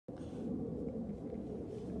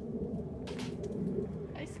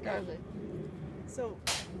Scarlet. So,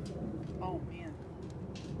 oh man.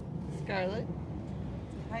 Scarlet.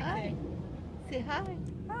 Hi, Hi. Kay. Say hi.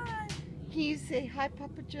 Hi. Can you say hi,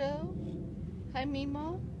 Papa Joe? Hi,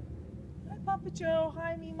 Memaw. Hi, Papa Joe.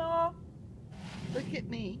 Hi, Memaw. Look at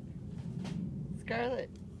me. Scarlet.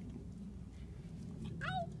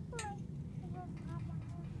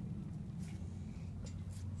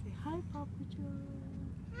 Say hi, Papa Joe.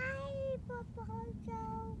 Hi, Papa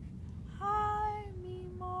Joe. Hi,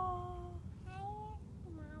 Memaw. Hi,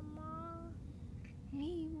 Mama.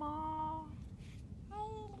 Memaw. Hi,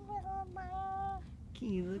 Mama.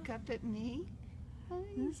 Can you look up at me? Hi.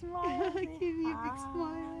 Smile. Give me a big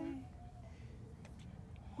smile.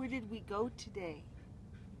 Where did we go today?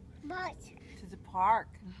 But, To the park.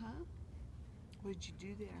 Uh-huh. What did you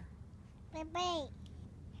do there? baby.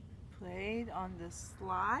 Played on the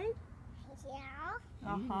slide? Yeah.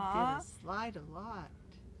 You did a slide a lot.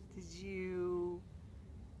 Did you...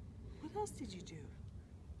 What else did you do?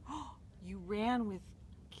 Oh, you ran with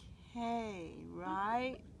Kay,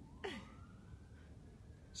 right?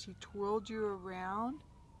 She twirled you around.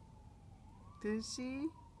 Did she?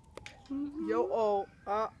 Mm-hmm. Yo-oh.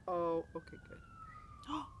 Uh-oh. Okay, good.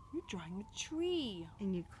 Oh, you're drawing a tree.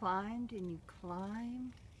 And you climbed and you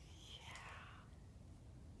climbed.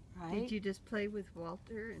 Yeah. Right? Did you just play with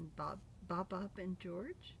Walter and Bob and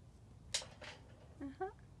George? Uh-huh.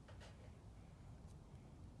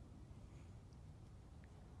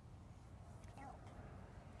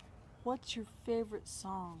 What's your favorite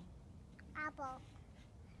song? Apple.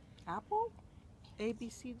 Apple? A, B,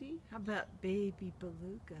 C, D? How about Baby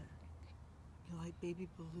Beluga? You like Baby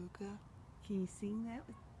Beluga? Can you sing that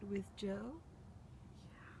with Joe?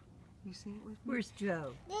 You sing it with me? Where's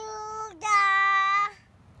Joe? Luda.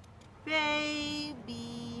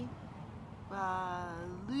 Baby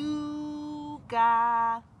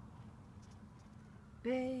Beluga.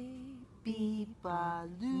 Baby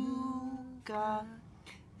Beluga.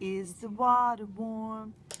 Is the water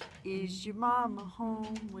warm? Is your mama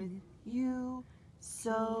home with you?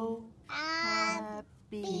 So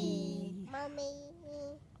happy. Mommy.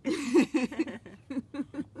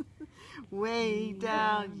 Way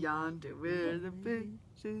down yonder where the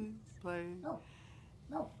fishes play.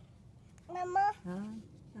 Mama.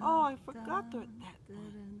 Oh, I forgot that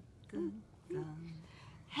one.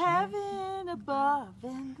 Heaven above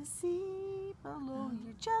and the sea below.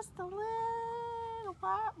 You're just a little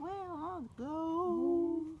white whale on the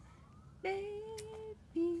globe.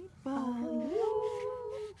 Baby beluga,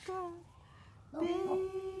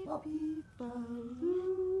 baby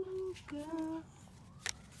beluga.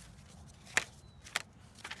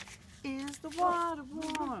 Is the water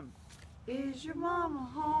warm? Is your mama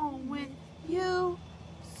home with you?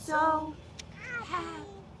 So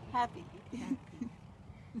happy.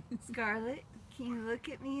 Scarlet, can you look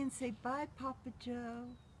at me and say bye, Papa Joe?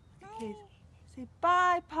 Okay, say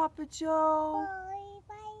bye, Papa Joe. Bye,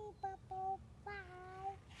 bye, Papa,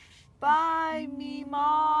 bye. Bye,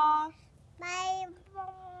 Memaw. Bye,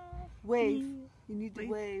 Mama. Wave. You need to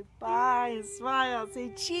wave. Bye and smile. Say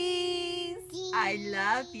cheese. I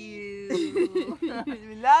love you.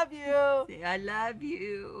 We love you. Say I love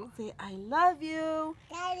you. Say I love you.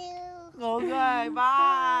 Love you. Okay,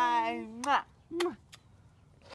 bye. Mwah. Mwah.